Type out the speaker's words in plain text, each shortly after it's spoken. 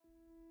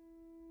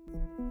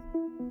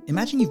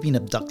Imagine you've been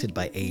abducted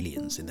by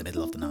aliens in the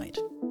middle of the night.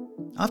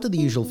 After the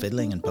usual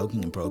fiddling and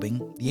poking and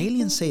probing, the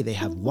aliens say they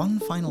have one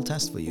final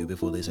test for you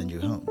before they send you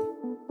home.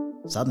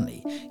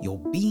 Suddenly, you're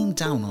beamed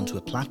down onto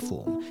a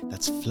platform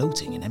that's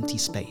floating in empty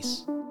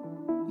space.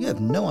 You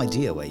have no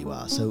idea where you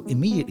are, so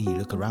immediately you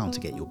look around to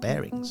get your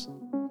bearings.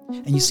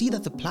 And you see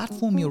that the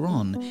platform you're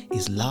on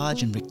is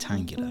large and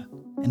rectangular,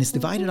 and is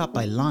divided up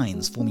by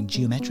lines forming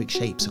geometric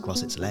shapes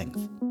across its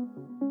length.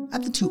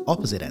 At the two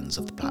opposite ends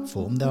of the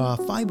platform, there are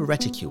fiber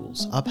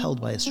reticules upheld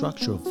by a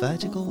structure of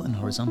vertical and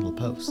horizontal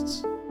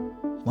posts.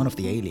 One of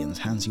the aliens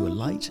hands you a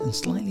light and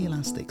slightly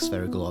elastic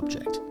spherical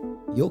object.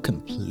 You're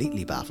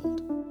completely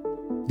baffled.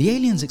 The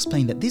aliens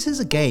explain that this is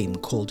a game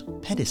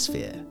called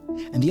Pedisphere,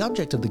 and the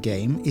object of the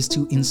game is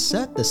to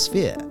insert the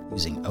sphere,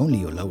 using only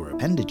your lower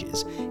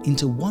appendages,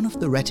 into one of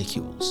the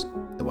reticules,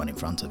 the one in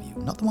front of you,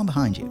 not the one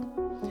behind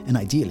you. And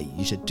ideally,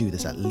 you should do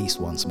this at least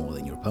once more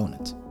than your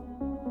opponent.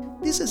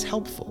 This is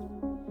helpful,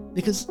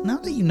 because now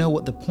that you know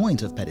what the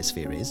point of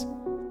Pedisphere is,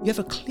 you have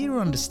a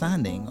clearer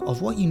understanding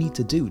of what you need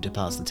to do to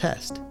pass the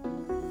test.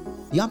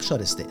 The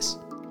upshot is this: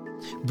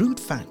 brute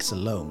facts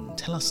alone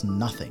tell us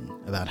nothing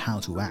about how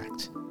to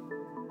act.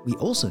 We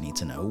also need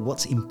to know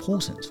what's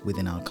important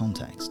within our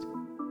context.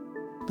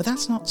 But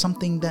that's not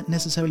something that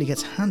necessarily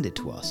gets handed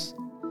to us.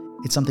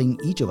 It's something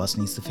each of us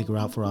needs to figure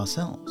out for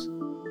ourselves.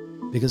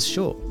 Because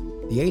sure,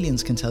 the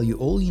aliens can tell you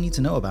all you need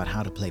to know about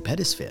how to play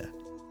Pedisphere,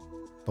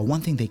 but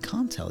one thing they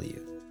can't tell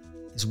you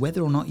is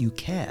whether or not you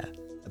care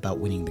about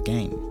winning the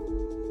game.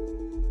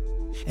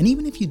 And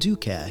even if you do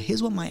care,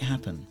 here's what might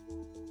happen.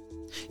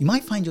 You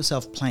might find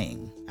yourself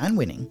playing and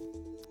winning,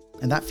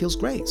 and that feels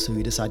great, so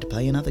you decide to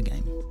play another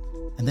game,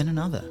 and then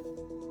another,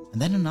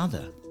 and then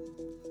another,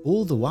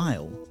 all the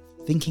while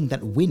thinking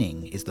that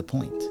winning is the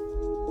point,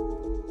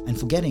 and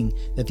forgetting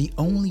that the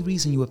only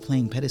reason you were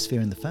playing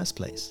Pedisphere in the first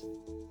place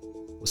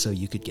was so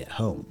you could get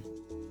home.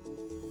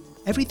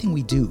 Everything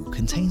we do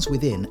contains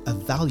within a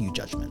value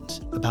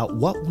judgment about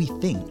what we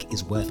think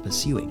is worth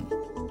pursuing,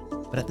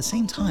 but at the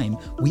same time,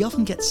 we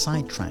often get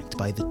sidetracked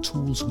by the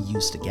tools we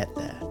use to get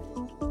there.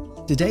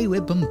 Today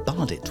we're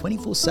bombarded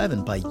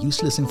 24/7 by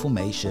useless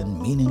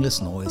information,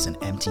 meaningless noise, and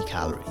empty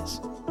calories.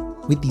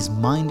 With these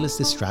mindless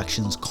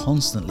distractions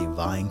constantly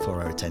vying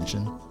for our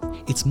attention,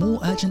 it's more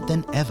urgent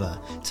than ever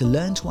to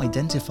learn to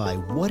identify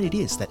what it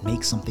is that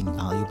makes something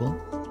valuable,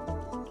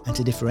 and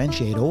to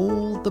differentiate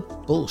all the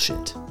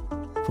bullshit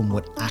from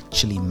what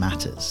actually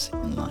matters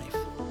in life.